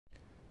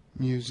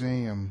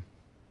Museum.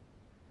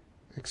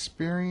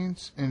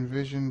 Experience and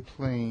vision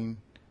plain,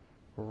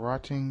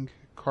 rotting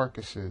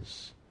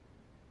carcasses.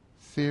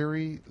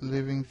 Theory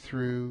living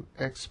through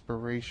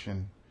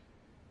expiration.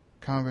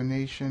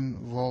 Combination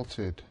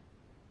vaulted.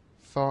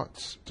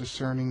 Thoughts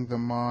discerning the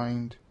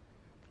mind,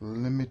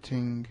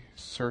 limiting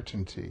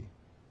certainty.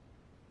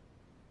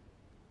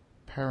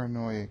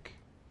 Paranoid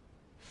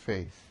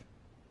faith.